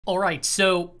All right,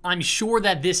 so I'm sure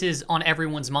that this is on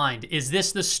everyone's mind. Is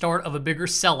this the start of a bigger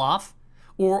sell-off,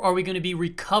 or are we going to be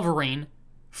recovering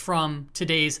from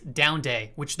today's down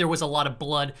day, which there was a lot of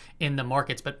blood in the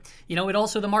markets? But, you know,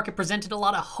 the market presented a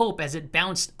lot of hope as it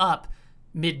bounced up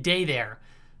midday there.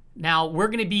 Now, we're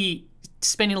going to be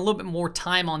spending a little bit more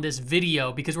time on this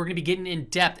video because we're going to be getting in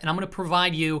depth, and I'm going to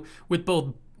provide you with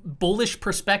both bullish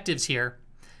perspectives here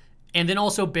and then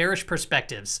also bearish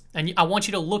perspectives. And I want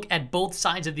you to look at both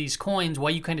sides of these coins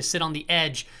while you kind of sit on the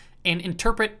edge and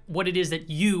interpret what it is that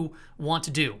you want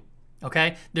to do,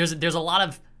 okay? There's a lot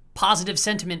of positive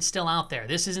sentiment still out there.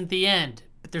 This isn't the end,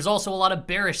 but there's also a lot of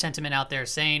bearish sentiment out there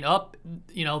saying, oh,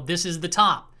 you know, this is the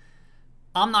top.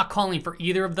 I'm not calling for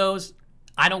either of those.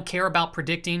 I don't care about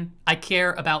predicting. I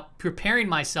care about preparing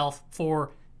myself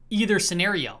for either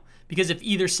scenario, because if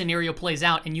either scenario plays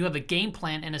out and you have a game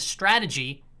plan and a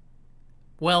strategy,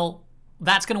 well,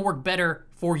 that's going to work better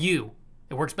for you.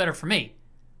 It works better for me.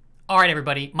 All right,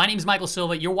 everybody. My name is Michael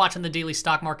Silva. You're watching the Daily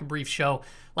Stock Market Brief Show.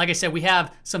 Like I said, we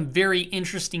have some very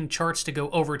interesting charts to go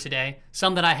over today,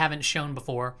 some that I haven't shown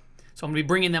before. So I'm going to be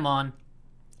bringing them on.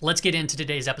 Let's get into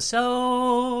today's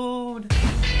episode.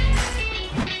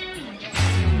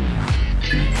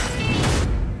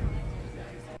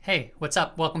 Hey, what's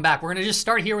up? Welcome back. We're going to just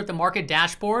start here with the market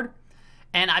dashboard.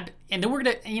 And then we're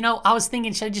going to, you know, I was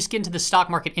thinking, should I just get into the stock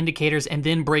market indicators and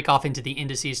then break off into the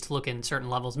indices to look in certain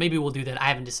levels? Maybe we'll do that. I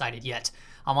haven't decided yet.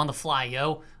 I'm on the fly,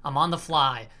 yo. I'm on the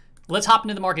fly. Let's hop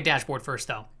into the market dashboard first,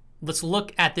 though. Let's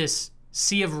look at this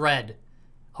sea of red.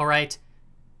 All right.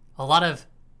 A lot of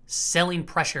selling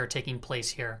pressure taking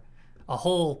place here. A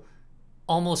whole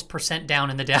almost % down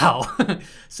in the Dow.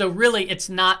 So really, it's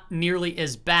not nearly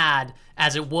as bad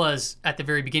as it was at the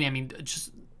very beginning. I mean,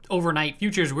 just overnight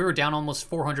futures, we were down almost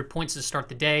 400 points to start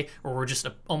the day, or we're just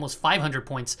almost 500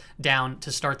 points down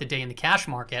to start the day in the cash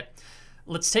market.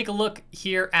 Let's take a look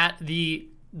here at the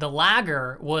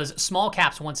lagger was small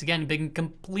caps once again, being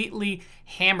completely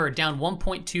hammered down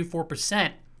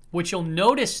 1.24%, which you'll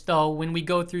notice though when we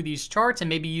go through these charts, and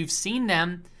maybe you've seen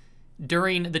them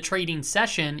during the trading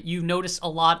session, you notice a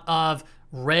lot of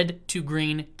red to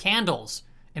green candles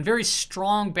and very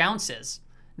strong bounces.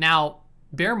 Now,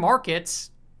 bear markets,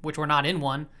 which we're not in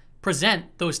one, present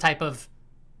those type of,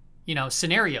 you know,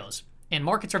 scenarios. And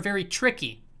markets are very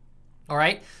tricky, all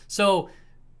right? So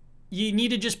you need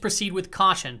to just proceed with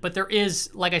caution. But there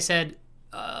is, like I said,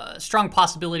 a strong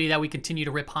possibility that we continue to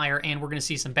rip higher, and we're going to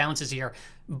see some bounces here.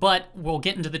 But we'll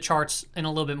get into the charts in a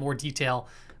little bit more detail.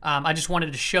 I just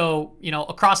wanted to show, you know,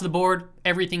 across the board,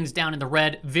 everything's down in the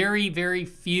red. Very, very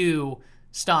few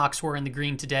stocks were in the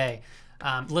green today.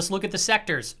 Let's look at the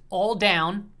sectors. All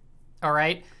down. All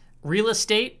right, real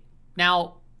estate.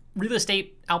 Now, real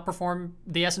estate outperformed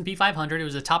the S&P 500. It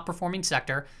was a top performing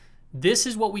sector. This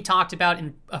is what we talked about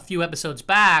in a few episodes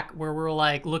back, where we're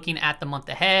like looking at the month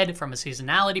ahead from a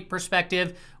seasonality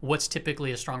perspective. What's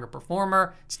typically a stronger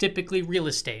performer? It's typically real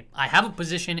estate. I have a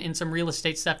position in some real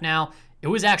estate stuff now. It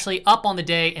was actually up on the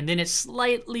day, and then it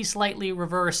slightly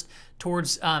reversed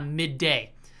towards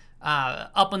midday,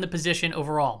 up on the position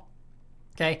overall.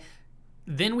 Okay.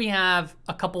 Then we have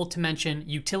a couple to mention: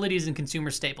 utilities and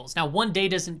consumer staples. Now, one day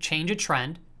doesn't change a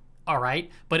trend, all right,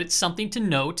 but it's something to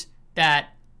note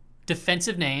that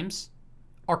defensive names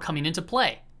are coming into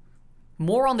play.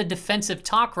 More on the defensive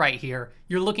talk right here.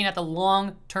 You're looking at the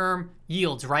long-term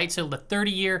yields, right? So the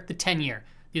 30-year, the 10-year.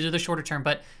 These are the shorter term,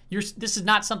 but this is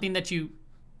not something that you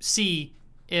see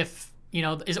if, you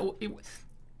know,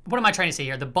 what am I trying to say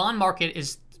here? The bond market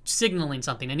is signaling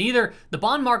something, and either the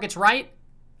bond market's right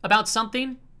about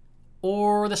something,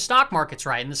 or the stock market's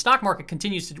right. And the stock market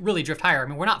continues to really drift higher. I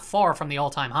mean, we're not far from the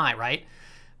all-time high, right?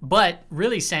 But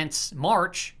really, since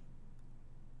March,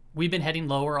 we've been heading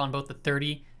lower on both the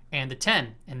 30 and the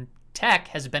 10, and tech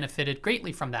has benefited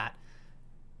greatly from that.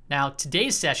 Now,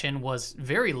 today's session was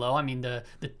very low. I mean, the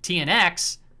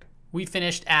TNX, we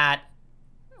finished at,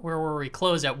 where were we?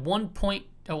 Closed at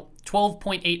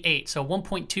 12.88, so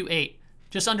 1.28,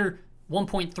 just under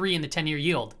 1.3 in the 10-year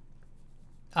yield.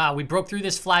 We broke through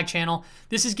this flag channel.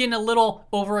 This is getting a little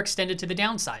overextended to the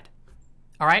downside.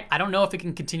 All right, I don't know if it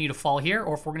can continue to fall here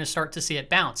or if we're going to start to see it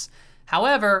bounce.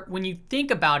 However, when you think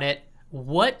about it,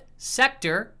 what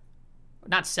sector,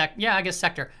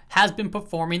 sector, has been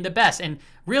performing the best? And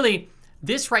really,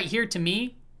 this right here to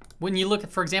me, when you look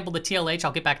at, for example, the TLH,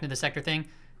 I'll get back into the sector thing.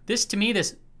 This to me,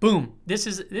 this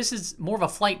is more of a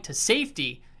flight to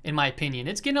safety, in my opinion.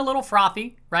 It's getting a little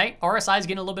frothy, right? RSI is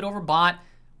getting a little bit overbought.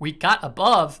 We got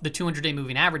above the 200-day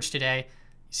moving average today. You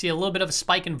see a little bit of a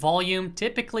spike in volume.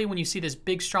 Typically, when you see this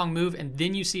big, strong move and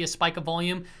then you see a spike of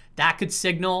volume, that could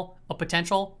signal a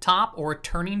potential top or a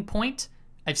turning point.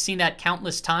 I've seen that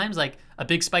countless times, like a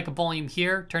big spike of volume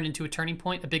here turned into a turning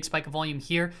point, a big spike of volume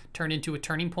here turned into a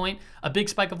turning point, a big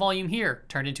spike of volume here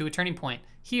turned into a turning point,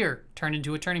 here turned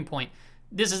into a turning point.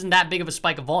 This isn't that big of a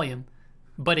spike of volume,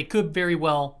 but it could very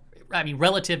well, I mean,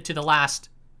 relative to the last,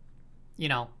 you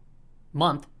know,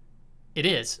 month, it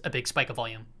is a big spike of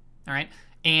volume, all right?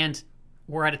 And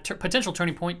we're at a potential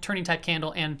turning point, turning type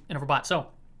candle, and an overbought. So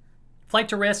flight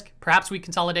to risk, perhaps we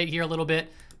consolidate here a little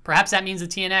bit. Perhaps that means the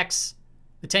TNX,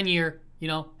 the 10-year, you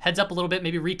know, heads up a little bit,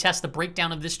 maybe retest the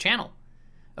breakdown of this channel,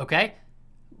 okay?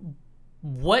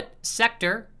 What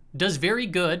sector does very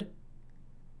good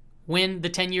when the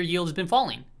 10-year yield has been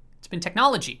falling? It's been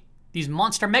technology, these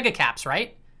monster mega caps,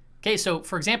 right? Okay, so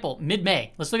for example,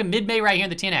 mid-May. Let's look at mid-May right here in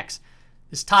the TNX.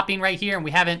 This topping right here, and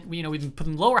we haven't, you know, we've been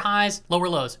putting lower highs, lower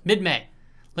lows, mid-May.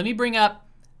 Let me bring up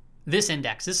this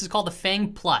index. This is called the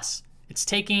FANG Plus. It's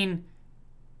taking,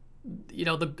 you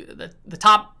know, the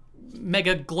top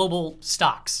mega global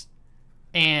stocks.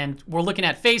 And we're looking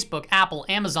at Facebook, Apple,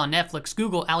 Amazon, Netflix,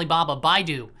 Google, Alibaba,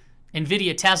 Baidu,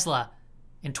 Nvidia, Tesla,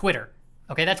 and Twitter.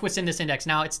 Okay, that's what's in this index.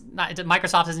 Now, it's not,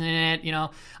 Microsoft isn't in it, you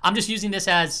know. I'm just using this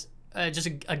as just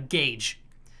a gauge.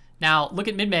 Now, look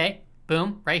at mid-May.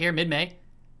 Boom, right here, mid-May.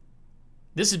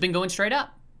 This has been going straight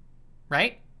up,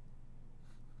 right?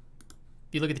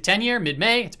 If you look at the 10-year,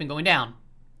 mid-May, it's been going down.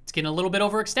 It's getting a little bit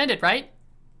overextended, right?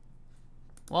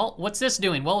 Well, what's this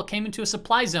doing? Well, it came into a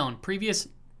supply zone, previous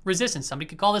resistance. Somebody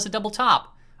could call this a double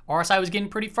top. RSI was getting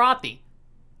pretty frothy.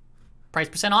 Price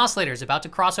percent oscillator is about to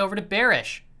cross over to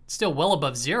bearish. It's still well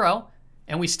above zero,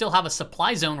 and we still have a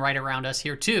supply zone right around us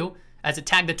here too, as it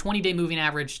tagged the 20-day moving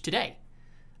average today.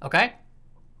 Okay?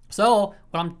 So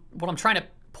what I'm trying to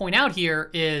point out here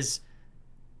is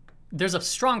there's a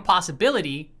strong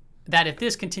possibility that if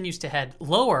this continues to head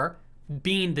lower,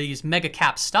 being these mega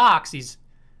cap stocks, these,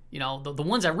 you know, the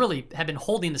ones that really have been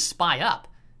holding the SPY up,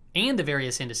 and the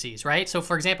various indices, right? So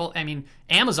for example, I mean,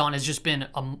 Amazon has just been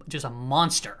just a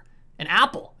monster, and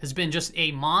Apple has been just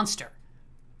a monster.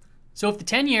 So if the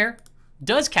 10-year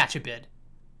does catch a bid,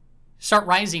 start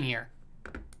rising here,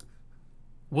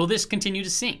 will this continue to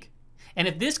sink? And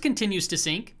if this continues to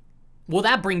sink, will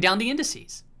that bring down the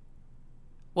indices?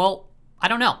 Well, I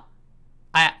don't know.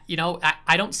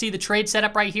 I don't see the trade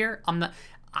setup right here.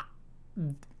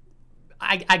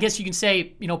 I guess you can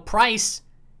say, you know, price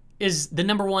is the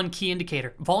 #1 key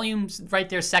indicator. Volume's right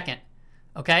there second,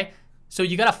 okay? So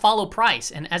you got to follow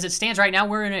price. And as it stands right now,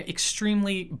 we're in an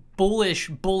extremely bullish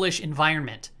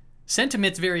environment.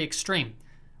 Sentiment's very extreme,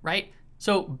 right?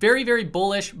 So very, very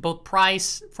bullish, both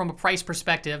price, from a price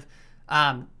perspective,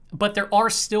 but there are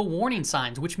still warning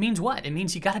signs, which means what? It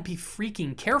means you got to be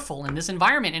freaking careful in this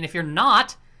environment. And if you're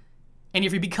not, and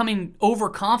if you're becoming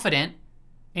overconfident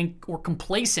or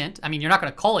complacent, I mean, you're not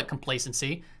going to call it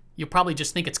complacency. You'll probably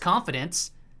just think it's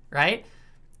confidence, right?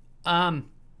 I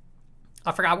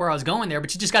forgot where I was going there,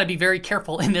 but you just got to be very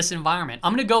careful in this environment.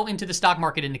 I'm going to go into the stock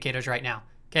market indicators right now,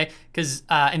 okay? Because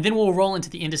and then we'll roll into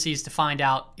the indices to find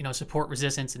out, you know, support,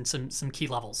 resistance, and some key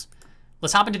levels.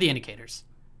 Let's hop into the indicators.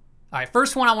 All right,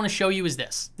 first one I want to show you is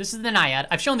this. This is the NIAD.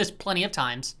 I've shown this plenty of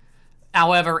times.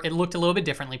 However, it looked a little bit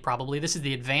differently probably. This is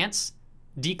the advance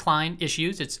decline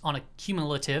issues. It's on a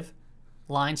cumulative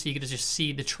line, so you can just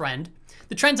see the trend.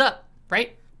 The trend's up,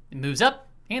 right? It moves up,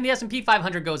 and the S&P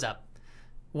 500 goes up.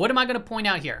 What am I going to point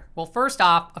out here? Well, first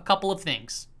off, a couple of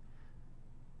things.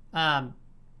 The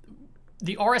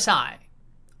RSI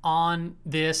on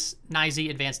this NYSE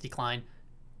advanced decline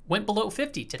went below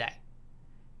 50 today.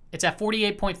 It's at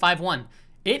 48.51.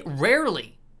 It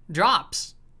rarely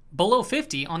drops below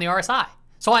 50 on the RSI.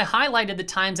 So I highlighted the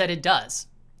times that it does.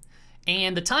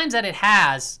 And the times that it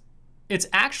has, it's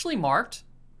actually marked,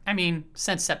 I mean,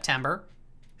 since September,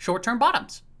 short-term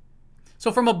bottoms.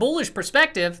 So from a bullish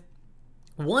perspective,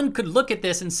 one could look at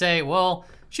this and say, well,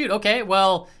 shoot, okay,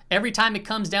 well, every time it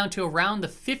comes down to around the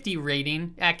 50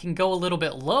 rating, it can go a little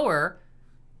bit lower.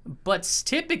 But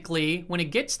typically, when it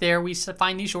gets there, we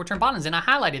find these short-term bottoms. And I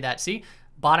highlighted that. See,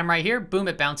 bottom right here, boom,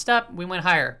 it bounced up. We went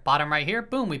higher. Bottom right here,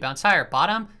 boom, we bounced higher.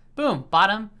 Bottom, boom,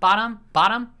 bottom, bottom,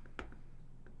 bottom.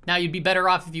 Now, you'd be better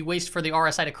off if you wait for the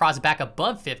RSI to cross back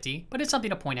above 50, but it's something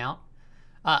to point out.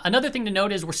 Another thing to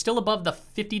note is we're still above the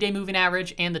 50-day moving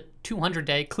average and the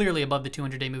 200-day, clearly above the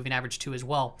 200-day moving average too as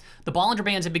well. The Bollinger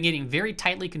Bands have been getting very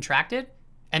tightly contracted,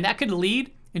 and that could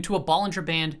lead into a Bollinger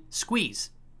Band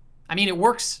squeeze. I mean, it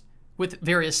works with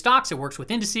various stocks, it works with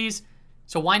indices,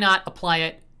 so why not apply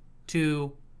it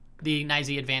to the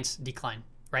NYSE advanced decline,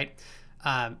 right?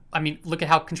 I mean, look at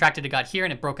how contracted it got here,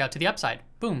 and it broke out to the upside.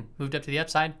 Boom, moved up to the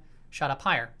upside, shot up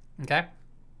higher, okay?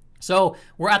 So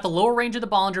we're at the lower range of the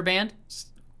Bollinger Band,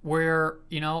 We're,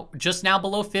 just now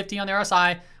below 50 on the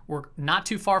RSI. We're not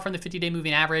too far from the 50-day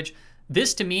moving average.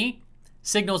 This, to me,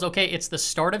 signals, okay, it's the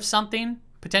start of something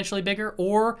potentially bigger,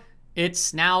 or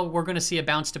it's now we're going to see a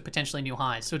bounce to potentially new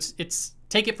highs. So it's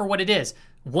take it for what it is.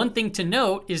 One thing to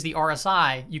note is the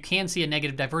RSI. You can see a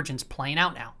negative divergence playing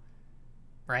out now,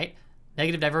 right?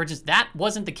 Negative divergence. That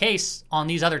wasn't the case on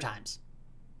these other times.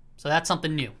 So that's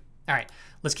something new. All right,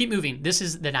 let's keep moving. This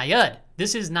is the NIUD.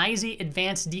 This is NYSE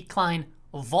Advanced Decline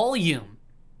Volume.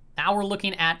 Now we're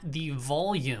looking at the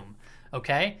volume,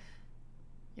 okay?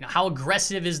 How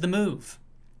aggressive is the move?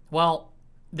 Well,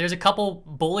 there's a couple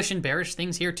bullish and bearish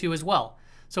things here too as well.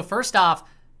 So first off,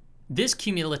 this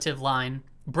cumulative line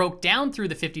broke down through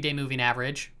the 50-day moving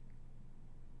average,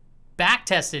 back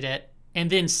tested it, and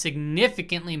then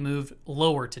significantly moved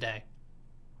lower today.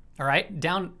 All right,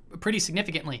 down pretty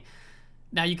significantly.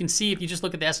 Now you can see if you just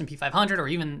look at the S&P 500 or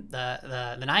even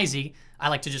the NYSE, I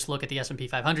like to just look at the S&P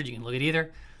 500. You can look at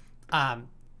either.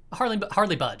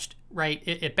 Hardly budged, right?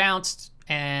 It bounced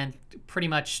and pretty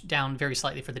much down very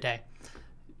slightly for the day.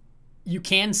 You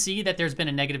can see that there's been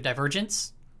a negative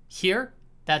divergence here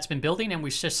that's been building, and we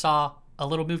just saw a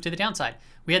little move to the downside.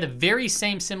 We had the very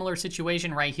same similar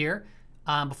situation right here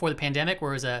before the pandemic,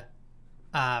 where it was a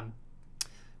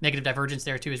negative divergence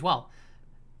there too as well.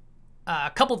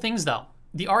 A couple things though.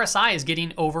 The RSI is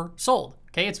getting oversold.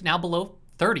 Okay, it's now below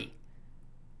 30.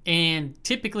 And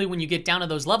typically when you get down to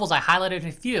those levels, I highlighted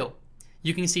a few,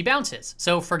 you can see bounces.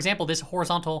 So for example, this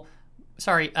vertical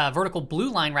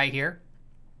blue line right here,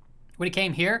 when it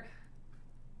came here,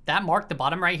 that marked the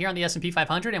bottom right here on the S&P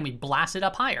 500, and we blasted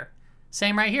up higher.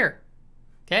 Same right here.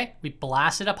 Okay, we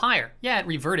blasted up higher. Yeah, it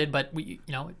reverted, but we,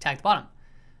 it tagged the bottom.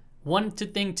 One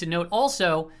thing to note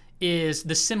also is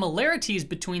the similarities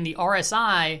between the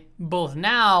RSI both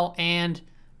now and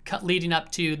leading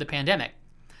up to the pandemic.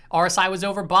 RSI was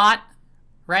overbought,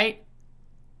 right?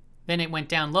 Then it went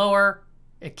down lower.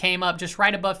 It came up just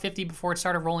right above 50 before it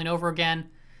started rolling over again.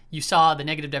 You saw the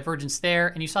negative divergence there,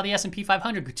 and you saw the S&P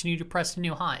 500 continue to press to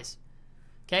new highs.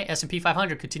 Okay, S&P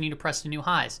 500 continue to press to new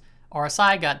highs.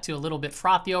 RSI got to a little bit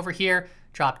frothy over here,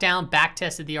 dropped down, back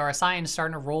tested the RSI, and is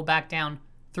starting to roll back down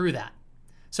through that.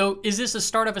 So is this a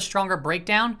start of a stronger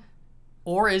breakdown,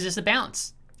 or is this a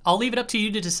bounce? I'll leave it up to you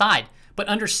to decide, but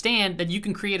understand that you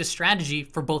can create a strategy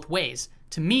for both ways.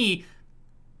 To me,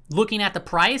 looking at the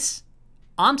price,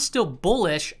 I'm still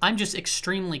bullish. I'm just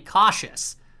extremely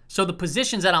cautious. So the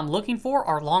positions that I'm looking for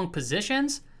are long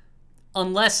positions,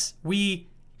 unless we,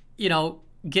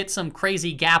 get some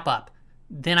crazy gap up.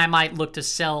 Then I might look to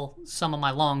sell some of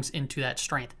my longs into that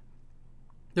strength.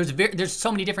 There's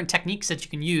so many different techniques that you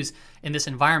can use in this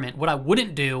environment. What I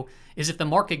wouldn't do is if the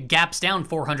market gaps down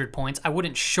 400 points, I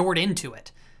wouldn't short into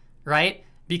it, right?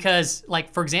 Because,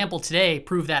 like, for example, today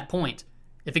proved that point.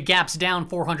 If it gaps down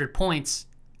 400 points,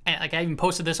 and like I even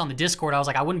posted this on the Discord, I was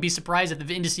like, I wouldn't be surprised if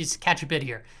the indices catch a bid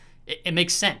here. It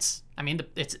makes sense. I mean,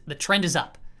 the trend is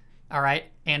up, all right?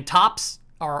 And tops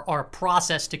are a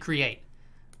process to create.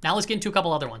 Now let's get into a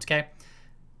couple other ones, okay?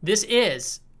 This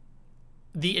is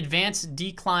the advanced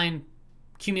decline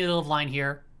cumulative line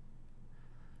here,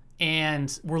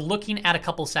 and we're looking at a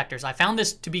couple sectors. I found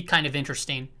this to be kind of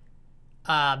interesting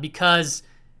because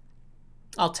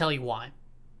I'll tell you why.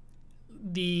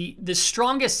 The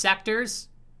strongest sectors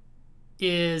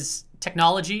is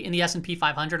technology in the S&P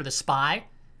 500, or the SPY,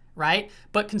 right?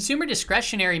 But consumer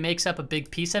discretionary makes up a big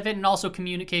piece of it, and also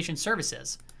communication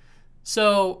services.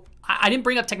 So I didn't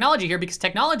bring up technology here because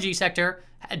technology sector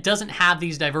doesn't have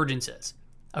these divergences.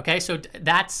 Okay, so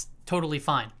that's totally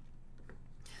fine.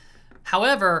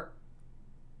 However,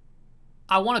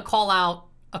 I want to call out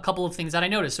a couple of things that I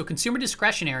noticed. So consumer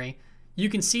discretionary, you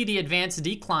can see the advanced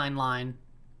decline line,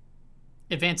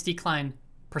 advanced decline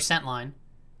percent line,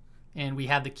 and we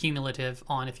have the cumulative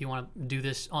on if you want to do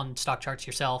this on stock charts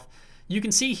yourself. You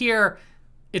can see here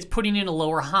it's putting in a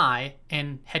lower high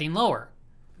and heading lower.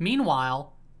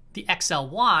 Meanwhile, the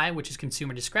XLY, which is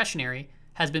consumer discretionary,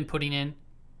 has been putting in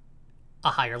a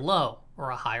higher low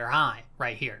or a higher high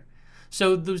right here.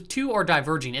 So those two are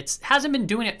diverging. It hasn't been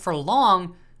doing it for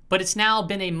long, but it's now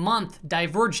been a month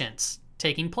divergence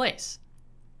taking place.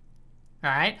 All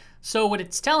right, so what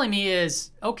it's telling me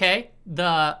is, okay,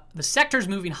 the sector's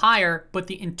moving higher, but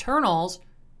the internals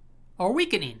are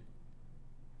weakening.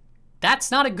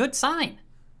 That's not a good sign.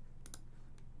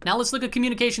 Now let's look at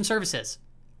communication services.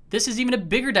 This is even a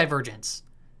bigger divergence.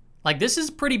 Like, this is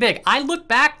pretty big. I look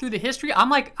back through the history, I'm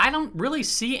like, I don't really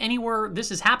see anywhere this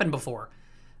has happened before.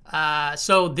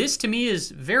 So this to me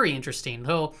is very interesting.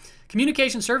 So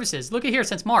communication services, look at here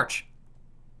since March.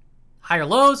 Higher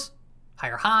lows,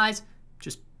 higher highs,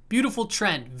 just beautiful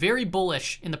trend, very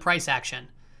bullish in the price action.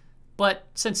 But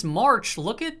since March,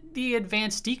 look at the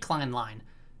advanced decline line.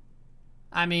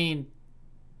 I mean,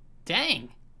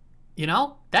 dang. You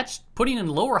know, that's putting in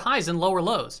lower highs and lower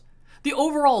lows. The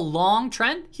overall long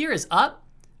trend here is up,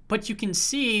 but you can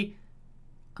see,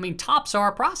 I mean, tops are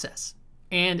a process.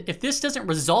 And if this doesn't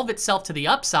resolve itself to the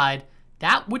upside,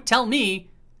 that would tell me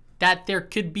that there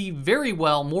could be very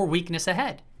well more weakness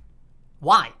ahead.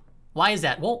 Why? Why is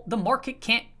that? Well, the market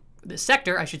can't, the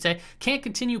sector, I should say, can't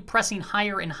continue pressing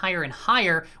higher and higher and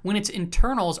higher when its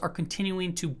internals are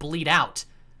continuing to bleed out.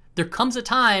 There comes a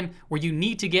time where you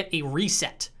need to get a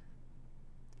reset.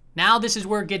 Now this is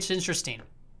where it gets interesting.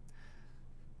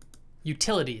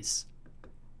 Utilities.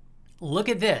 Look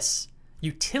at this.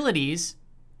 Utilities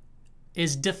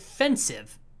is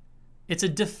defensive. It's a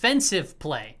defensive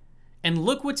play. And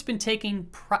look what's been taking,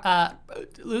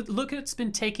 look what's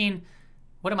been taking,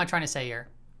 what am I trying to say here?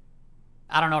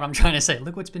 I don't know what I'm trying to say.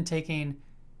 Look what's been taking,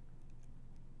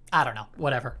 I don't know,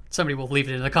 whatever. Somebody will leave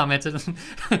it in the comments.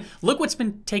 Look what's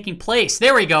been taking place.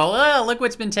 There we go. Look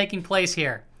what's been taking place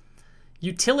here.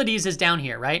 Utilities is down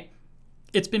here, right?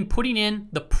 It's been putting in,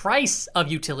 the price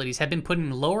of utilities have been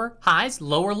putting lower highs,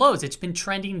 lower lows. It's been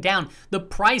trending down. The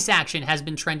price action has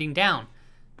been trending down.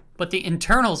 But the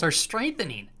internals are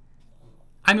strengthening.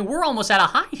 I mean, we're almost at a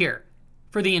high here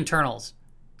for the internals.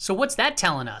 So what's that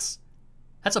telling us?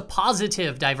 That's a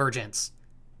positive divergence.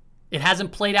 It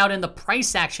hasn't played out in the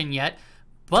price action yet,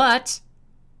 but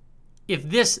if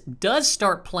this does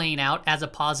start playing out as a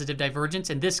positive divergence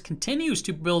and this continues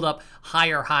to build up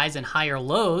higher highs and higher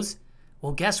lows,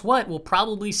 well, guess what? We'll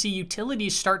probably see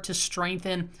utilities start to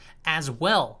strengthen as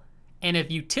well. And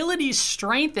if utilities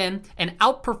strengthen and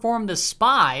outperform the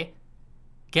SPY,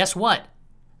 guess what?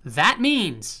 That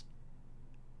means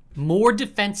more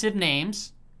defensive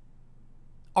names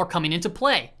are coming into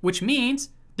play, which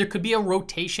means there could be a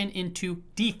rotation into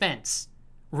defense.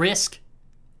 Risk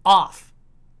off,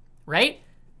 right?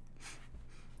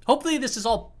 Hopefully this is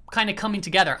all kind of coming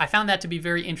together. I found that to be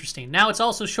very interesting. Now it's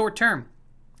also short term,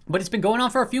 but it's been going on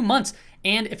for a few months.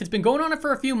 And if it's been going on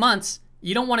for a few months,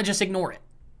 you don't want to just ignore it,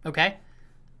 okay?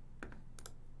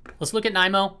 Let's look at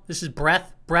NIMO. This is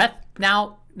breadth.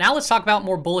 Now let's talk about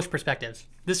more bullish perspectives.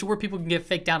 This is where people can get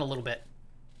faked out a little bit.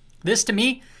 This to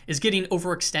me is getting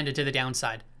overextended to the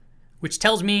downside, which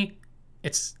tells me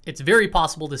it's very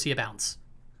possible to see a bounce.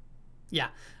 Yeah,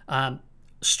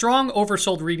 strong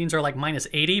oversold readings are like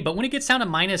 -80, but when it gets down to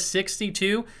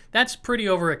 -62, that's pretty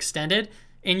overextended.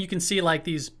 And you can see like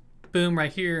these boom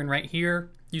right here and right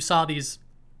here. You saw these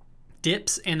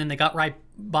dips and then they got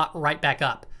right back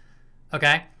up.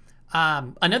 Okay.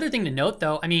 Another thing to note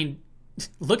though, I mean,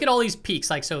 look at all these peaks.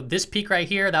 Like, so this peak right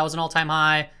here, that was an all-time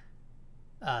high.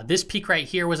 This peak right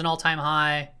here was an all-time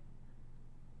high.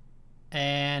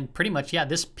 And pretty much, yeah,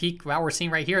 this peak we're seeing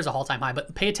right here is a all-time high.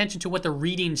 But pay attention to what the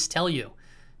readings tell you.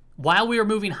 While we were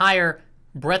moving higher,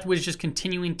 breadth was just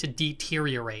continuing to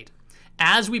deteriorate.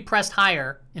 As we pressed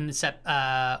higher in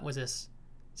the, was this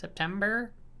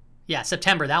September? Yeah,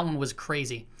 September. That one was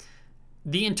crazy.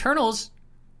 The internals,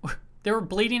 they were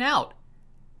bleeding out.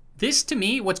 This, to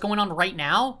me, what's going on right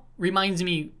now, reminds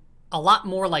me a lot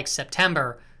more like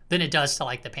September than it does to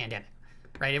like the pandemic,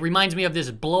 right? It reminds me of this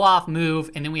blow-off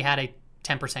move, and then we had a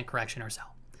 10% correction or so.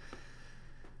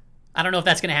 I don't know if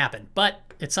that's going to happen, but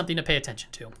it's something to pay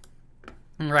attention to.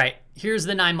 All right, here's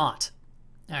the 9-mot.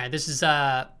 All right, this is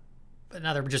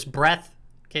another just breadth.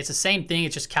 Okay, it's the same thing.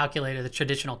 It's just calculated, the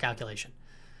traditional calculation.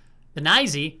 The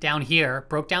NYSE down here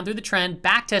broke down through the trend,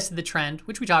 back tested the trend,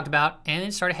 which we talked about, and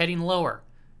it started heading lower.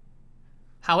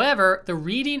 However, the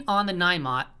reading on the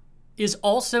 9-mot is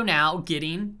also now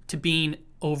getting to being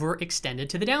overextended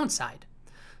to the downside.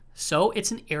 So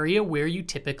it's an area where you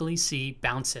typically see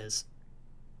bounces.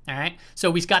 All right,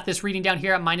 so we've got this reading down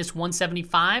here at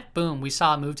 -175. Boom, we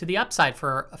saw a move to the upside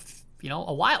for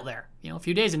a while there, a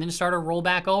few days, and then it started to roll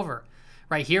back over.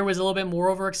 Right here was a little bit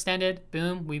more overextended.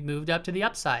 Boom, we moved up to the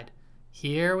upside.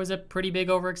 Here was a pretty big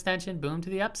overextension. Boom, to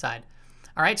the upside.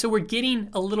 All right, so we're getting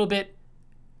a little bit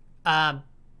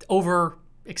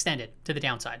overextended to the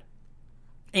downside.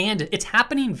 And it's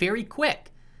happening very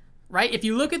quick, right? If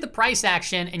you look at the price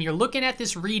action and you're looking at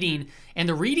this reading and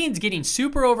the reading's getting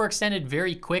super overextended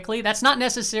very quickly, that's not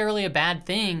necessarily a bad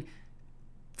thing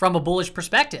from a bullish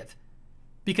perspective.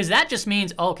 Because that just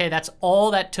means, okay, that's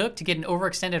all that took to get an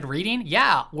overextended reading?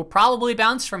 Yeah, we'll probably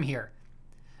bounce from here.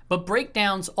 But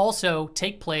breakdowns also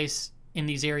take place in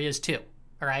these areas too,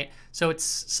 all right? So it's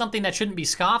something that shouldn't be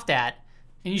scoffed at,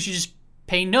 and you should just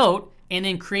pay note and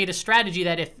then create a strategy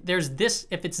that if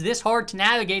it's this hard to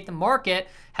navigate the market,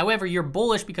 however, you're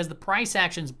bullish because the price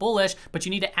action's bullish, but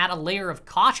you need to add a layer of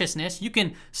cautiousness, you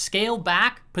can scale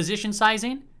back position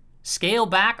sizing, scale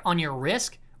back on your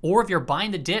risk, or if you're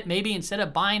buying the dip, maybe instead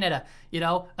of buying at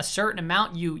a certain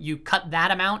amount, you cut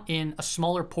that amount in a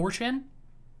smaller portion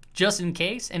just in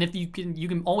case. And if you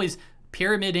can always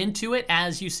pyramid into it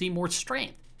as you see more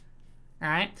strength. All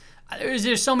right,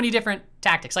 there's so many different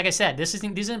tactics. Like I said, these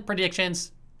isn't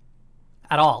predictions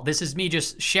at all. This is me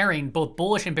just sharing both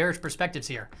bullish and bearish perspectives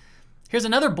here. Here's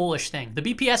another bullish thing: the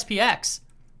BPSPX,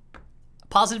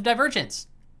 positive divergence.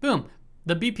 Boom.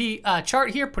 The BP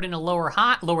chart here put in a lower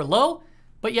low,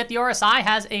 but yet the RSI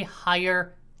has a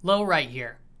higher low right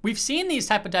here. We've seen these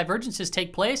type of divergences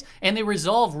take place, and they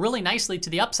resolve really nicely to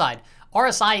the upside.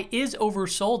 RSI is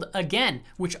oversold again,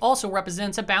 which also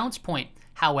represents a bounce point.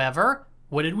 However,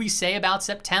 what did we say about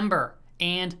September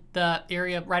and the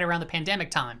area right around the pandemic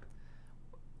time?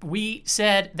 We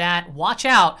said that watch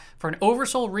out for an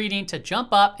oversold reading to jump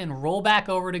up and roll back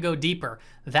over to go deeper.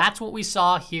 That's what we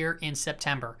saw here in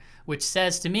September, which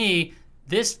says to me,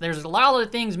 there's a lot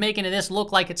of things making this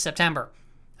look like it's September.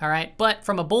 All right, but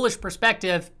from a bullish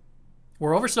perspective,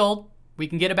 we're oversold. We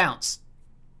can get a bounce.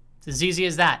 It's as easy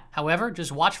as that. However,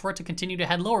 just watch for it to continue to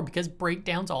head lower because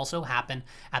breakdowns also happen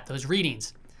at those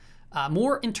readings.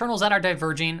 More internals that are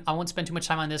diverging. I won't spend too much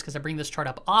time on this because I bring this chart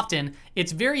up often.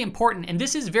 It's very important, and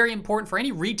this is very important for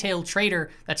any retail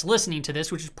trader that's listening to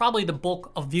this, which is probably the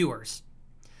bulk of viewers.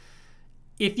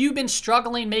 If you've been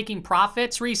struggling making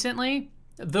profits recently,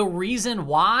 the reason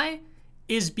why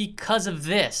is because of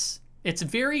this. It's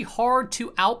very hard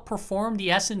to outperform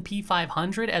the S&P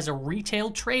 500 as a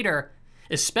retail trader,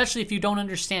 especially if you don't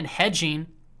understand hedging,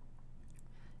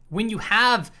 when you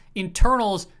have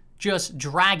internals just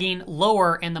dragging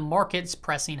lower and the market's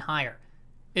pressing higher.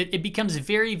 It becomes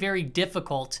very, very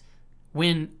difficult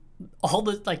when all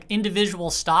the individual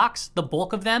stocks, the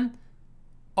bulk of them,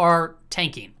 are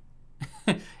tanking,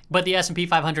 but the S&P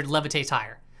 500 levitates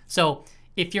higher. So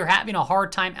if you're having a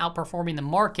hard time outperforming the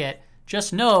market,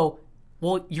 just know,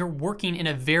 well, you're working in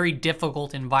a very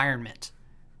difficult environment.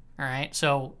 All right,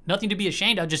 so nothing to be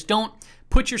ashamed of. Just don't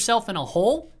put yourself in a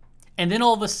hole and then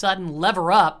all of a sudden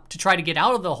lever up to try to get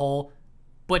out of the hole,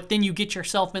 but then you get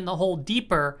yourself in the hole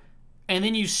deeper and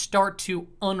then you start to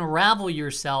unravel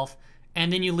yourself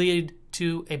and then you lead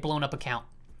to a blown up account.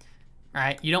 All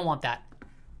right, you don't want that.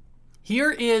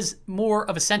 Here is more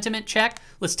of a sentiment check.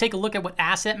 Let's take a look at what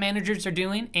asset managers are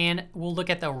doing, and we'll look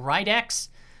at the RIDEX.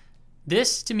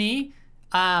 This, to me,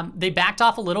 they backed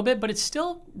off a little bit, but it's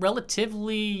still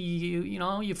relatively,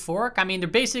 euphoric. I mean, they're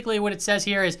basically, what it says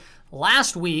here is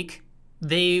last week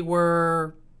they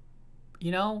were,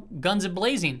 guns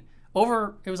a-blazing.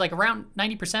 It was like around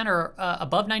 90% or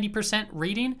above 90%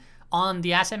 reading on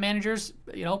the asset managers,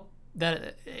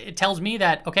 that it tells me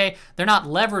that, okay, they're not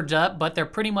leveraged up, but they're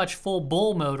pretty much full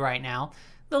bull mode right now.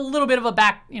 A little bit of a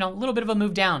little bit of a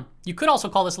move down. You could also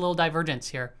call this a little divergence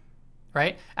here,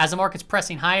 right? As the market's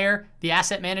pressing higher, the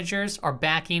asset managers are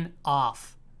backing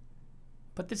off,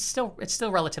 but it's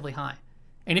still relatively high.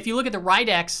 And if you look at the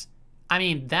RIDEX, I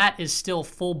mean, that is still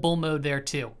full bull mode there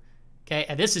too. Okay,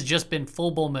 and this has just been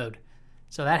full bull mode.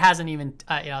 So that hasn't even,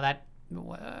 we're at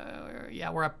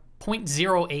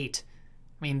 0.08. I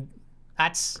mean,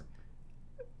 that's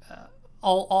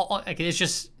it's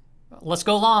just, let's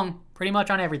go long pretty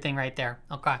much on everything right there.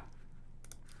 Okay,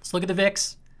 let's look at the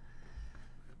VIX.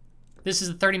 This is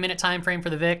the 30-minute time frame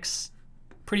for the VIX.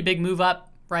 Pretty big move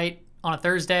up, right, on a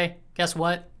Thursday. Guess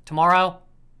what? Tomorrow,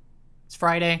 it's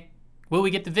Friday. Will we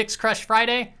get the VIX crush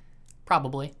Friday?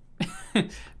 Probably.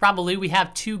 Probably. We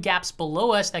have two gaps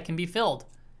below us that can be filled.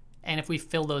 And if we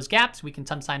fill those gaps, we can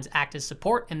sometimes act as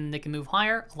support and they can move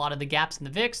higher. A lot of the gaps in the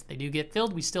VIX, they do get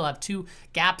filled. We still have two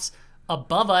gaps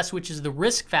above us, which is the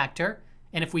risk factor.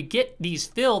 And if we get these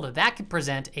filled, that could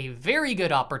present a very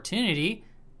good opportunity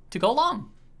to go long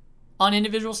on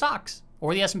individual stocks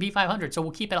or the S&P 500. So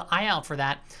we'll keep an eye out for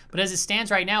that. But as it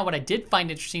stands right now, what I did find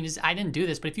interesting is, I didn't do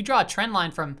this, but if you draw a trend line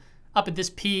from up at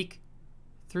this peak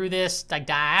through this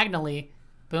diagonally,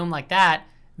 boom, like that,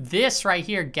 this right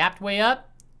here gapped way up.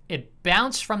 It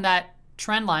bounced from that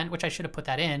trend line, which I should have put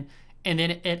that in, and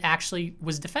then it actually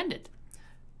was defended.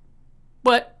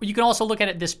 But you can also look at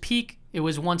it, this peak, it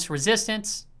was once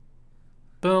resistance.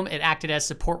 Boom, it acted as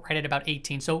support right at about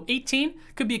 18. So 18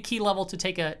 could be a key level to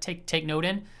take note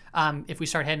in. If we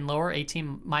start heading lower,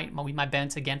 18 we might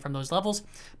bounce again from those levels,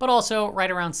 but also right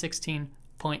around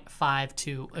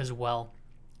 16.52 as well.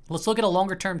 Let's look at a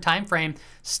longer term time frame,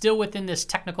 still within this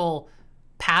technical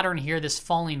pattern here, this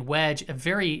falling wedge.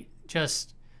 It's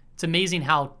amazing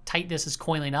how tight this is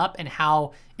coiling up and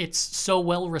how it's so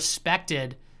well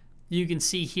respected. You can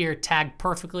see here tagged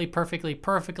perfectly 2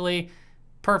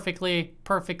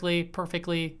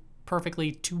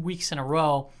 weeks in a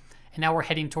row. and now we're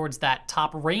heading towards that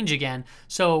top range again.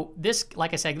 So this,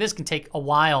 like I said, this can take a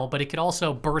while, but it could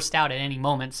also burst out at any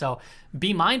moment. So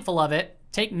be mindful of it.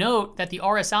 Take note that the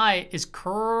RSI is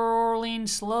curling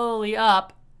slowly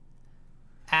up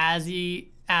as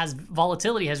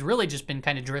volatility has really just been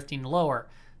kind of drifting lower.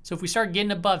 So if we start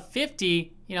getting above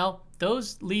 50, you know,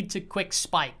 those lead to quick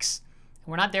spikes.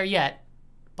 We're not there yet,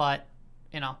 but,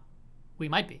 you know, we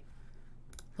might be.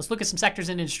 Let's look at some sectors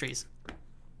and industries.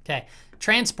 Okay,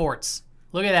 transports.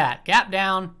 Look at that. Gap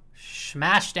down,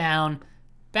 smashed down,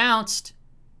 bounced,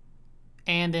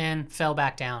 and then fell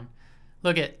back down.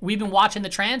 Look at, we've been watching the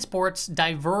transports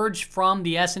diverge from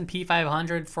the S&P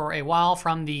 500 for a while,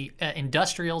 from the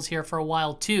industrials here for a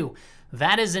while too.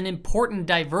 That is an important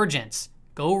divergence.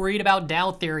 Go read about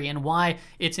Dow theory and why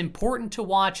it's important to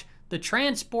watch the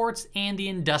transports and the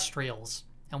industrials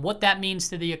and what that means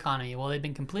to the economy. Well, they've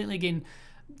been completely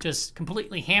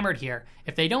hammered here.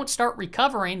 If they don't start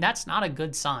recovering, that's not a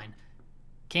good sign.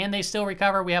 Can they still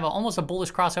recover? We have almost a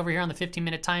bullish crossover here on the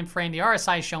 15-minute time frame. The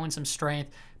RSI is showing some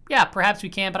strength. Yeah, perhaps we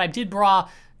can, but I did draw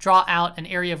out an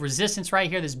area of resistance right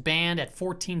here, this band at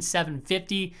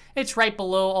 14,750. It's right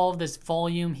below all of this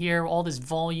volume here. All this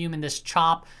volume and this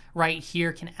chop right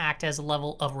here can act as a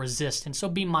level of resistance. So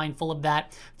be mindful of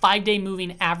that. 5-day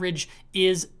moving average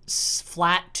is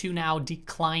flat to now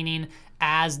declining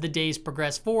as the days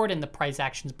progress forward, and the price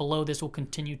actions below this will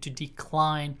continue to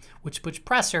decline, which puts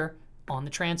pressure on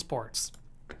the transports.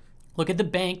 Look at the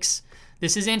banks.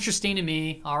 This is interesting to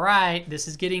me. All right, this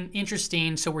is getting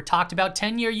interesting. So we're talked about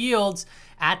 10-year yields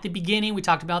at the beginning. We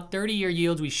talked about 30-year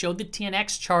yields. We showed the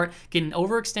TNX chart getting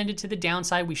overextended to the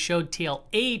downside. We showed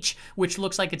TLH, which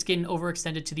looks like it's getting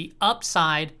overextended to the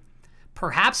upside.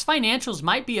 Perhaps financials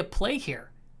might be a play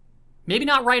here. Maybe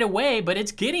not right away, but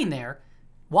it's getting there.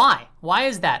 Why? Why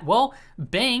is that? Well,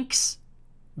 banks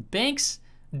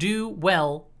do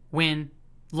well when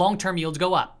long-term yields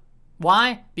go up.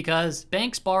 Why? Because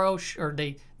banks borrow, or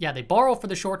they borrow for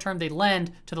the short term, they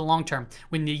lend to the long term.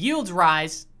 When the yields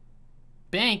rise,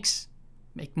 banks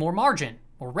make more margin,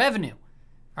 more revenue.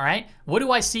 All right, what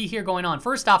do I see here going on?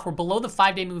 First off, we're below the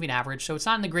 5-day moving average, so it's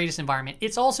not in the greatest environment.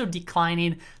 It's also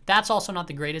declining. That's also not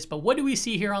the greatest, but what do we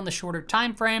see here on the shorter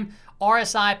time frame?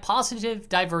 RSI, positive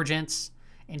divergence,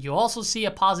 and you also see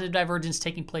a positive divergence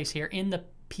taking place here in the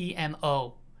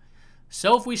PMO.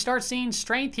 So if we start seeing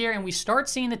strength here and we start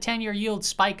seeing the 10-year yield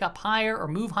spike up higher or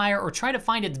move higher or try to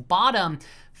find its bottom,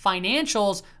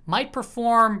 financials might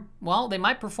perform, well, they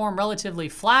might perform relatively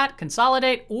flat,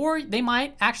 consolidate, or they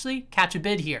might actually catch a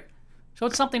bid here. So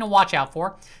it's something to watch out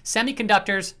for.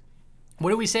 Semiconductors, what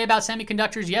did we say about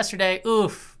semiconductors yesterday?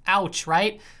 Oof, ouch,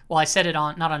 right? Well, I said it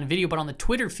on, not on a video, but on the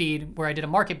Twitter feed where I did a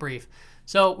market brief.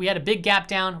 So we had a big gap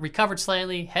down, recovered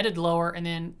slightly, headed lower, and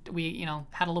then we,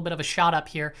 had a little bit of a shot up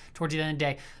here towards the end of the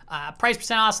day. Price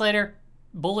percent oscillator,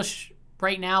 bullish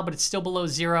right now, but it's still below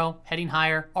 0, heading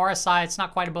higher. RSI, it's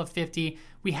not quite above 50.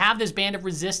 We have this band of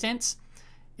resistance.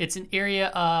 It's an area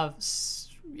of,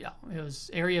 it was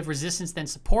area of resistance, then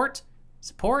support,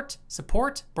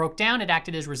 broke down, it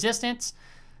acted as resistance.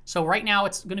 So right now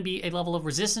it's going to be a level of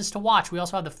resistance to watch. We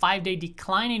also have the 5-day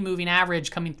declining moving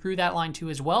average coming through that line too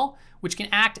as well, which can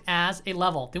act as a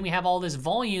level. Then we have all this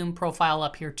volume profile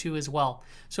up here too as well.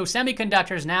 So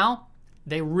semiconductors now,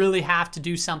 they really have to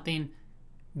do something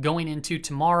going into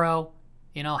tomorrow.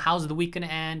 How's the week going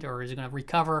to end, or is it going to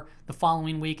recover the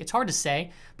following week? It's hard to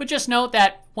say, but just note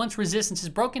that once resistance is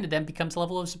broken to them, becomes a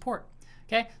level of support.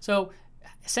 Okay, so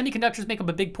semiconductors make up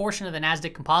a big portion of the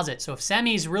NASDAQ composite. So if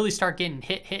semis really start getting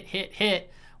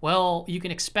hit, well, you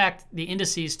can expect the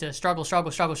indices to struggle.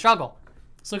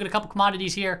 Let's look at a couple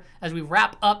commodities here as we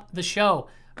wrap up the show.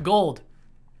 Gold,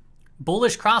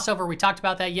 bullish crossover. We talked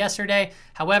about that yesterday.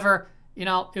 However,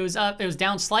 it was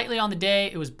down slightly on the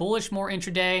day. It was bullish more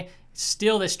intraday.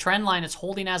 Still, this trend line is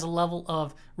holding as a level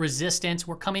of resistance.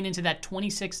 We're coming into that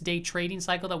 26-day trading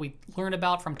cycle that we learned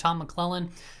about from Tom McClellan.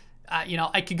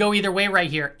 I could go either way right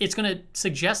here. It's going to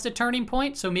suggest a turning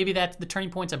point, so maybe that the turning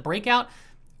point's a breakout,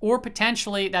 or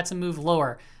potentially that's a move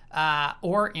lower.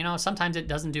 Or sometimes it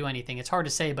doesn't do anything. It's hard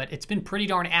to say, but it's been pretty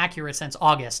darn accurate since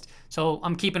August. So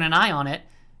I'm keeping an eye on it,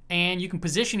 and you can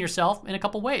position yourself in a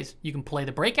couple ways. You can play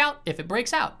the breakout if it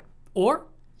breaks out, or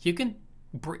you can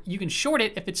short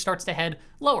it if it starts to head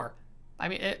lower. I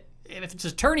mean, if it's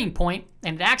a turning point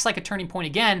and it acts like a turning point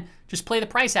again, just play the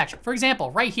price action. For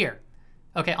example, right here.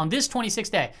 Okay, on this 26th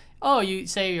day, you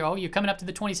say, you're coming up to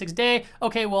the 26th day.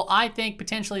 Okay, well, I think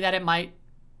potentially that it might,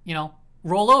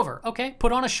 roll over. Okay,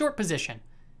 put on a short position.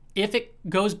 If it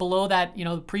goes below that,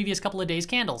 the previous couple of days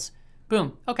candles,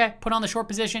 boom. Okay, put on the short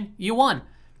position. You won.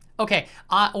 Okay,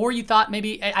 or you thought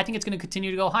maybe, I think it's going to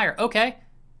continue to go higher. Okay,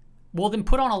 well, then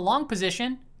put on a long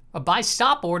position, a buy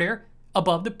stop order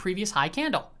above the previous high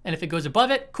candle. And if it goes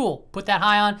above it, cool, put that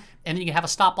high on, and then you can have a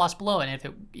stop loss below it. And if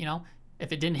it,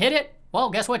 if it didn't hit it, well,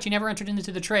 guess what? You never entered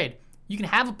into the trade. You can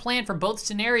have a plan for both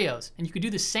scenarios, and you could do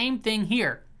the same thing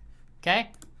here,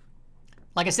 okay?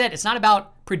 Like I said, it's not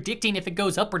about predicting if it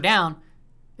goes up or down.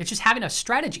 It's just having a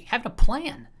strategy, having a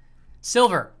plan.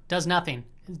 Silver does nothing.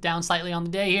 It's down slightly on the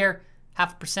day here,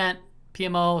 0.5%.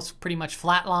 PMO is pretty much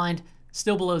flatlined,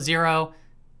 still below zero.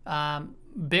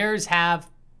 Bears have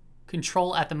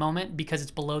control at the moment because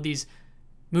it's below these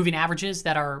moving averages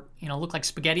that are, look like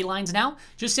spaghetti lines now,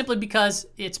 just simply because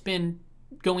it's been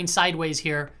going sideways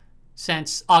here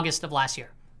since August of last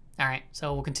year. All right,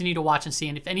 so we'll continue to watch and see,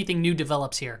 and if anything new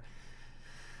develops here.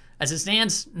 As it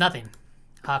stands, nothing.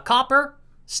 Copper,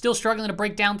 still struggling to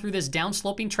break down through this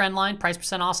down-sloping trend line. Price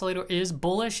percent oscillator is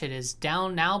bullish. It is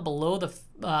down now below the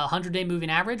 100-day moving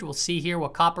average. We'll see here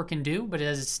what copper can do, but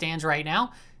as it stands right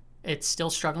now, it's still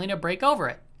struggling to break over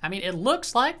it. I mean, it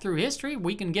looks like through history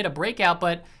we can get a breakout,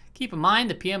 but keep in mind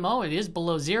the PMO, it is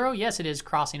below zero. Yes, it is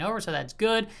crossing over, so that's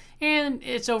good, and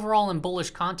it's overall in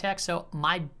bullish context. So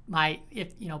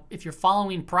if you're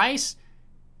following price,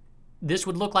 this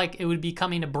would look like it would be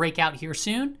coming to break out here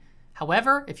soon.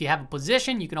 However, if you have a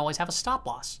position, you can always have a stop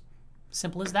loss.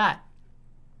 Simple as that.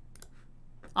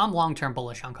 I'm long-term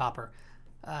bullish on copper.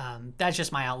 That's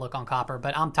just my outlook on copper,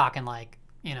 but I'm talking like,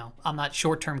 I'm not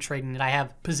short-term trading it. I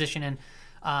have position in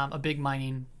a big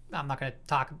mining. I'm not going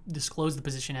to disclose the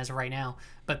position as of right now,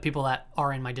 but people that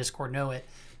are in my Discord know it.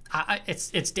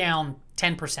 It's down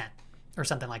 10% or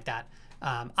something like that.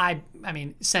 I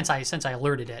mean, since I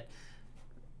alerted it,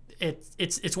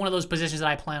 it's one of those positions that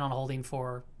I plan on holding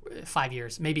for 5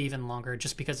 years, maybe even longer,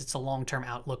 just because it's a long-term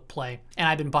outlook play. And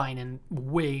I've been buying in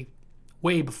way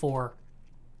before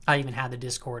I even had the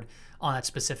Discord on that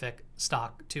specific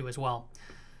stock too as well.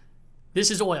 This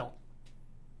is oil.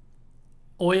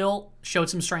 Oil showed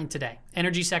some strength today.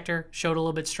 Energy sector showed a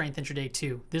little bit of strength intraday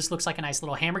too. This looks like a nice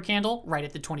little hammer candle right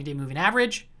at the 20-day moving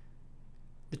average.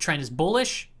 The trend is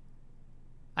bullish.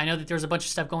 I know that there's a bunch of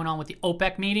stuff going on with the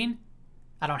OPEC meeting.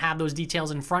 I don't have those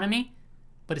details in front of me,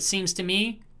 but it seems to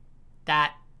me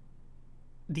that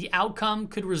the outcome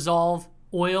could resolve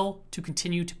oil to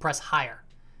continue to press higher.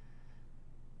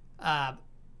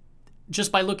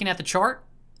 Just by looking at the chart,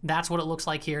 that's what it looks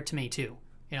like here to me too.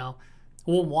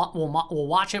 We'll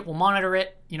watch it, we'll monitor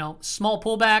it. Small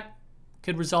pullback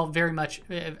could resolve very much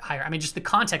higher. I mean, just the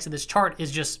context of this chart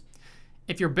is just,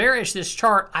 if you're bearish this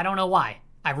chart, I don't know why.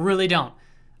 I really don't.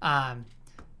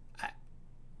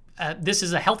 This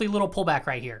is a healthy little pullback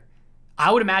right here.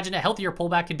 I would imagine a healthier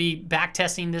pullback could be back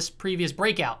testing this previous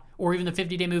breakout or even the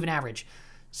 50-day moving average.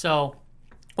 So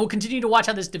we'll continue to watch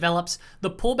how this develops. The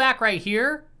pullback right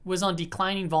here was on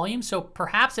declining volume, so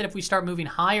perhaps that if we start moving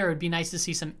higher, it'd be nice to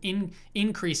see some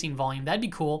increasing volume. That'd be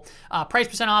cool. Price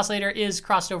percent oscillator is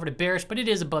crossed over to bearish, but it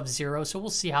is above zero, so we'll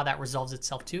see how that resolves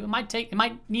itself too. It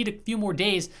might need a few more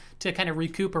days to kind of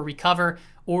recoup or recover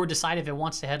or decide if it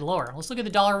wants to head lower. Let's look at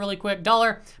the dollar really quick.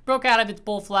 Dollar broke out of its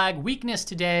bull flag. Weakness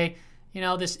today.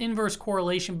 This inverse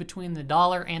correlation between the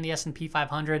dollar and the S&P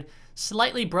 500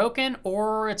 slightly broken,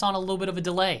 or it's on a little bit of a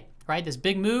delay. Right, this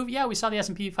big move, yeah, we saw the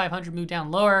S&P 500 move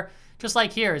down lower, just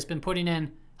like here. It's been putting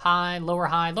in high, lower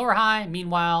high, lower high.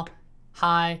 Meanwhile,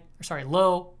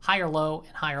 low, higher low,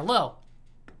 and higher low.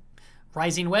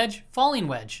 Rising wedge, falling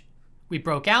wedge. We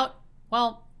broke out.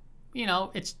 Well,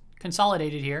 it's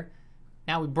consolidated here.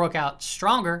 Now we broke out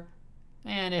stronger,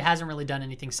 and it hasn't really done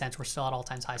anything since. We're still at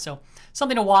all-time high. So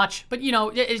something to watch. But,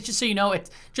 it's just so you know, it's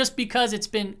just because it's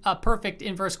been a perfect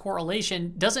inverse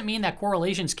correlation doesn't mean that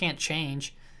correlations can't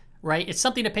change. Right? It's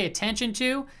something to pay attention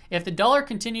to. If the dollar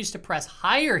continues to press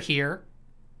higher here,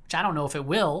 which I don't know if it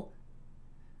will,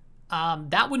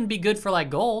 that wouldn't be good for like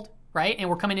gold, right? And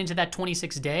we're coming into that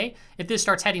 26-day. If this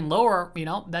starts heading lower,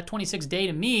 that 26-day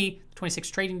to me, 26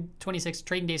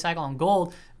 trading day cycle on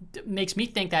gold makes me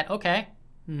think that, okay,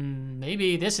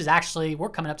 maybe this is actually, we're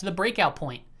coming up to the breakout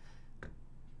point.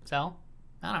 So,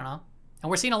 I don't know. And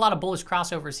we're seeing a lot of bullish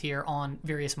crossovers here on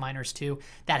various miners too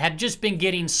that have just been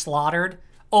getting slaughtered.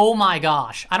 Oh my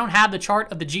gosh. I don't have the chart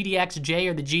of the GDXJ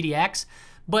or the GDX,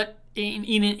 but in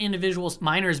individual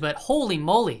miners, but holy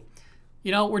moly.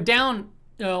 We're down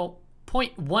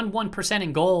 0.11%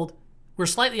 in gold. We're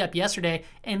slightly up yesterday,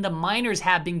 and the miners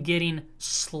have been getting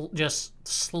just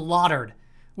slaughtered,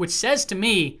 which says to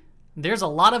me there's a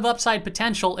lot of upside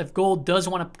potential if gold does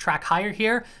want to track higher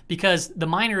here, because the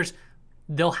miners,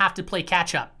 they'll have to play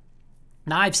catch up.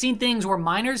 Now, I've seen things where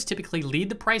miners typically lead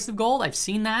the price of gold. I've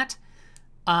seen that.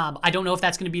 I don't know if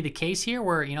that's going to be the case here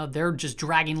where, you know, they're just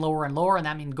dragging lower and lower, and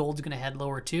that means gold's going to head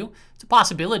lower too. It's a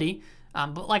possibility.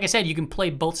 But like I said, you can play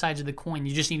both sides of the coin.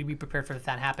 You just need to be prepared for if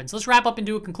that happens. Let's wrap up and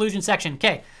do a conclusion section.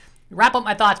 Okay, wrap up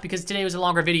my thoughts because today was a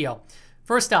longer video.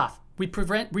 First off, we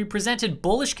presented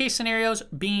bullish case scenarios,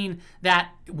 being that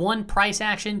one, price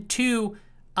action, two,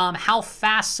 how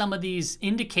fast some of these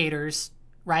indicators,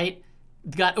 right,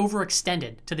 got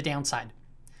overextended to the downside.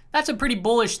 That's a pretty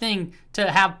bullish thing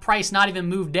to have price not even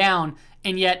move down,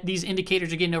 and yet these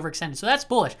indicators are getting overextended. So that's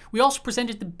bullish. We also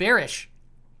presented the bearish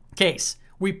case.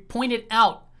 We pointed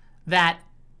out that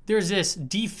there's this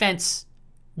defense,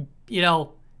 you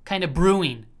know, kind of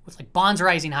brewing with like bonds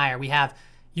rising higher. We have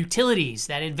utilities,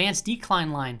 that advanced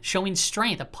decline line showing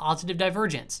strength, a positive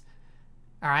divergence.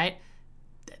 All right,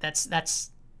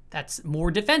 that's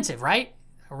more defensive, right?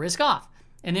 A risk off.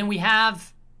 And then we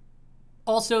have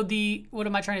also the, what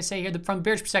am I trying to say here? From the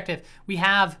bearish perspective, we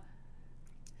have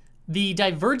the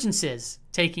divergences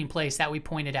taking place that we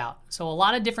pointed out. So a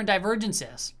lot of different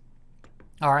divergences.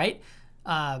 All right.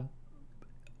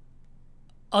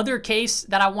 Other case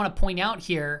that I want to point out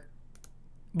here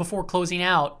before closing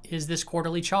out is this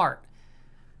quarterly chart.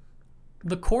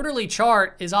 The quarterly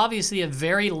chart is obviously a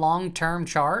very long-term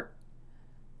chart,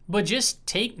 but just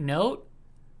take note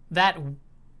that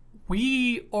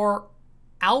we are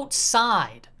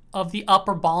outside of the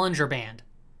upper Bollinger Band.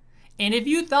 And if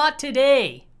you thought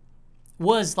today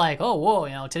was like, oh, whoa,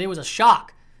 you know, today was a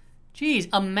shock. Geez,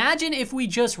 imagine if we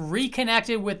just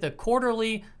reconnected with the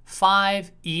quarterly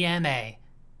 5 EMA.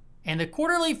 And the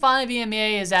quarterly 5 EMA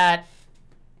is at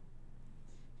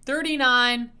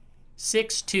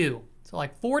 39.62. So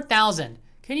like 4,000.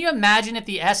 Can you imagine if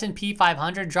the S&P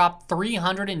 500 dropped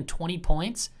 320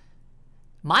 points?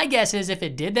 My guess is if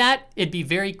it did that, it'd be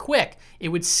very quick. It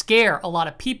would scare a lot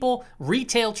of people.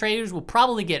 Retail traders will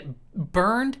probably get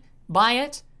burned by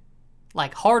it,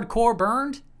 like hardcore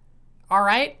burned, all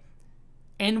right?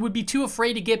 And would be too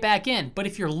afraid to get back in. But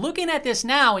if you're looking at this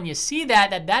now and you see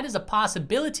that is a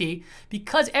possibility,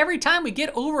 because every time we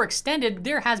get overextended,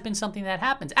 there has been something that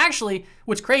happens. Actually,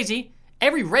 what's crazy,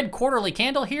 every red quarterly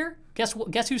candle here,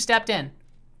 guess who stepped in?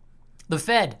 The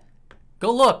Fed.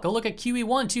 Go look at QE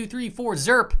 1, 2, 3, 4,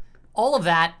 ZERP. All of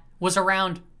that was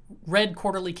around red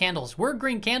quarterly candles. We're a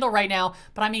green candle right now,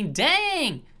 but I mean,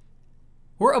 dang,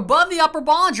 we're above the upper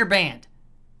Bollinger Band.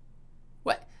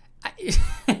 What?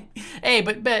 Hey,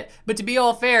 but to be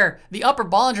all fair, the upper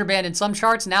Bollinger Band in some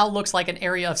charts now looks like an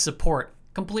area of support.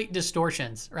 Complete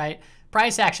distortions, right?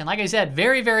 Price action, like I said,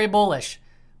 very, very bullish.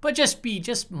 But just be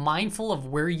mindful of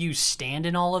where you stand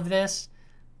in all of this,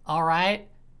 all right?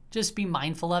 Just be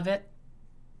mindful of it.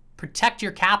 Protect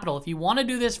your capital. If you want to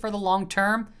do this for the long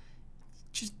term,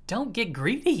 just don't get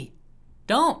greedy.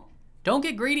 Don't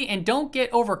get greedy, and don't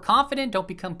get overconfident. Don't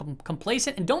become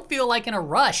complacent, and don't feel like in a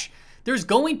rush. There's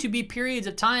going to be periods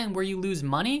of time where you lose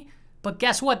money, but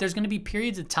guess what? There's going to be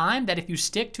periods of time that if you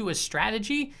stick to a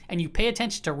strategy and you pay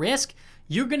attention to risk,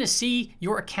 you're going to see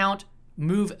your account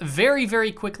move very,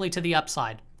 very quickly to the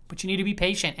upside. But you need to be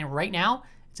patient, and right now,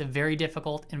 it's a very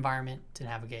difficult environment to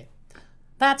navigate.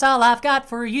 That's all I've got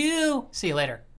for you. See you later.